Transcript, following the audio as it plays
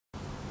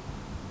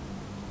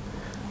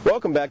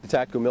Welcome back to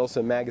Tactical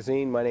Milsim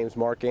Magazine. My name is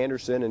Mark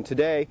Anderson, and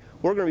today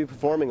we're going to be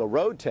performing a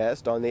road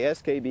test on the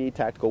SKB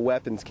Tactical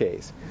Weapons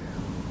Case.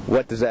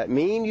 What does that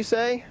mean, you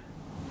say?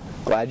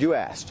 Glad you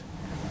asked.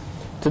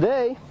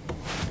 Today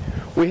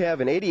we have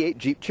an '88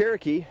 Jeep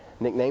Cherokee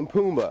nicknamed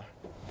Pumbaa.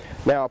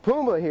 Now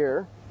Pumbaa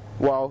here,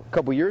 well, a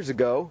couple years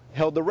ago,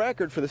 held the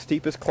record for the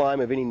steepest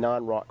climb of any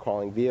non-rock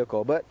crawling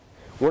vehicle, but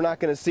we're not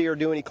going to see her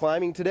do any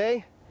climbing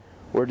today.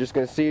 We're just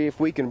going to see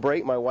if we can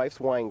break my wife's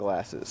wine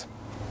glasses.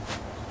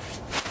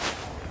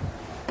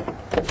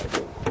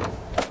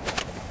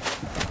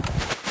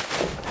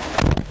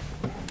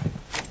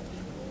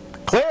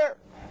 Clear!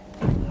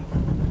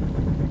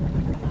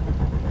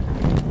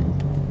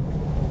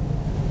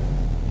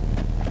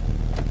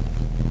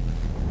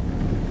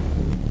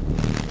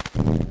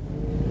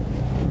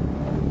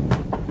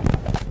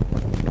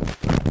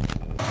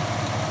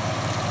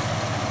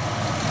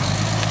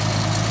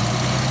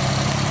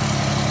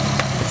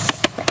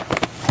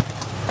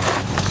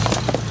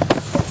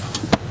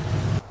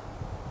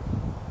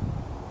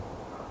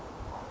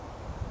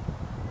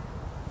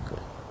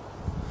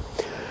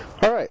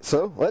 Alright,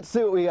 so let's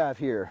see what we have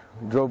here.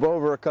 We drove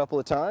over a couple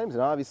of times,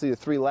 and obviously the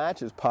 3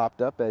 latches popped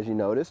up, as you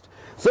noticed.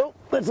 So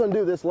let's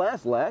undo this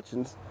last latch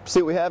and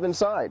see what we have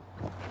inside.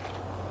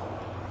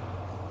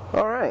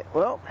 Alright,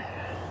 well,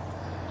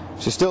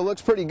 she still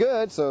looks pretty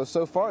good, so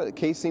far the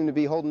case seemed to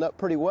be holding up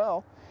pretty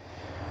well.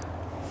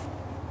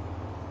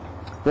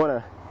 I want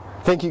to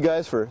thank you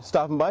guys for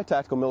stopping by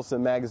Tactical Milsim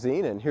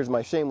Magazine, and here's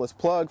my shameless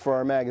plug for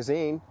our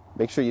magazine.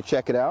 Make sure you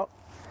check it out.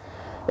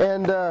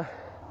 And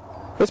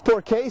this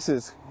poor case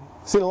is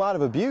seen a lot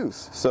of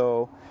abuse,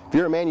 so if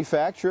you're a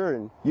manufacturer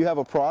and you have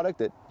a product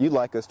that you'd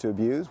like us to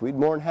abuse, we'd be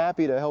more than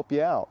happy to help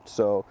you out.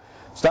 So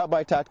stop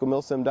by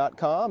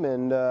tacticalmilsim.com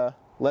and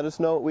let us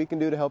know what we can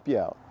do to help you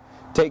out.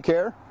 Take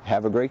care,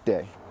 have a great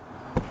day.